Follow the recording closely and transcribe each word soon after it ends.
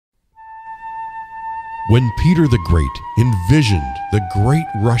When Peter the Great envisioned the great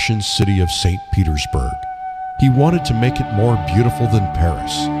Russian city of St. Petersburg, he wanted to make it more beautiful than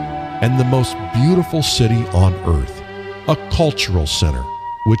Paris, and the most beautiful city on earth, a cultural center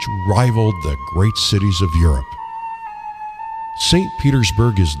which rivaled the great cities of Europe. St.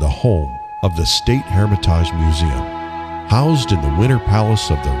 Petersburg is the home of the State Hermitage Museum, housed in the Winter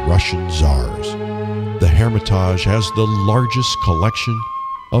Palace of the Russian Tsars. The Hermitage has the largest collection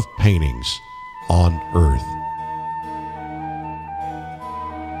of paintings on earth.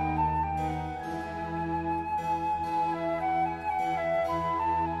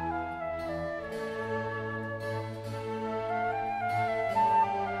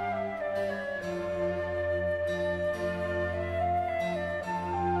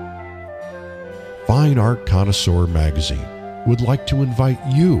 Fine Art Connoisseur magazine would like to invite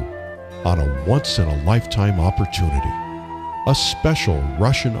you on a once-in-a-lifetime opportunity, a special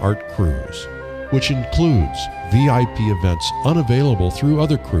Russian art cruise, which includes VIP events unavailable through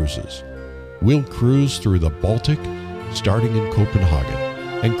other cruises. We'll cruise through the Baltic, starting in Copenhagen,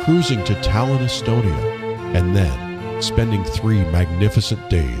 and cruising to Tallinn, Estonia, and then spending 3 magnificent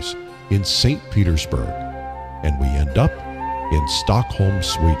days in St. Petersburg, and we end up in Stockholm,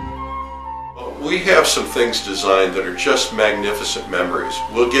 Sweden. We have some things designed that are just magnificent memories.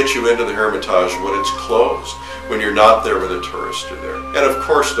 We'll get you into the Hermitage when it's closed, when you're not there when the tourists are there. And of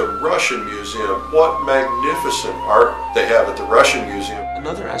course the Russian Museum, what magnificent art they have at the Russian Museum.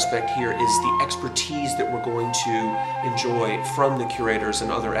 Another aspect here is the expertise that we're going to enjoy from the curators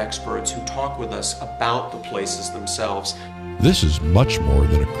and other experts who talk with us about the places themselves. This is much more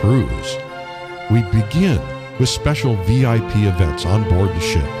than a cruise. We begin with special VIP events on board the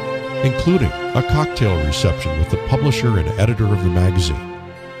ship, including a cocktail reception with the publisher and editor of the magazine.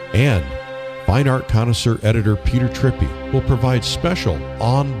 And Fine Art Connoisseur editor Peter Trippi will provide special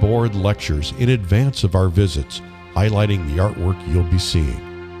on-board lectures in advance of our visits, highlighting the artwork you'll be seeing.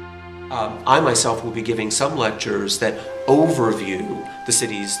 I myself will be giving some lectures that overview the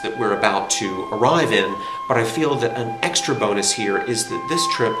cities that we're about to arrive in, but I feel that an extra bonus here is that this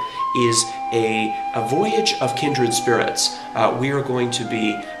trip is a voyage of kindred spirits. We are going to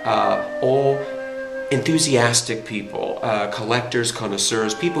be all enthusiastic people, collectors,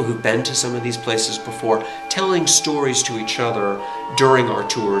 connoisseurs, people who've been to some of these places before, telling stories to each other during our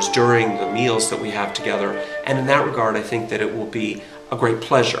tours, during the meals that we have together. And in that regard, I think that it will be a great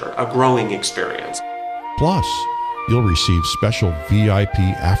pleasure, a growing experience. Plus, you'll receive special VIP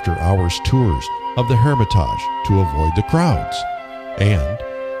after-hours tours of the Hermitage to avoid the crowds. And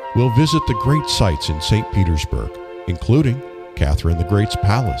we'll visit the great sites in St. Petersburg, including Catherine the Great's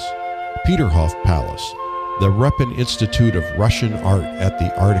Palace, Peterhof Palace, the Repin Institute of Russian Art at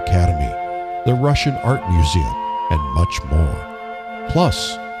the Art Academy, the Russian Art Museum, and much more.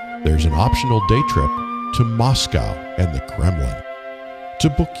 Plus, there's an optional day trip to Moscow and the Kremlin. To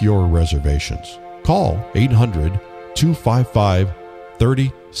book your reservations, call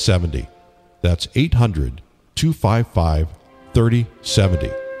 800-255-3070. That's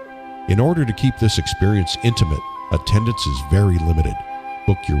 800-255-3070. In order to keep this experience intimate, attendance is very limited.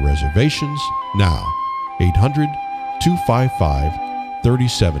 Book your reservations now,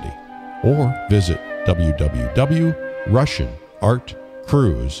 800-255-3070, or visit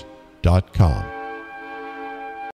www.russianartcruise.com.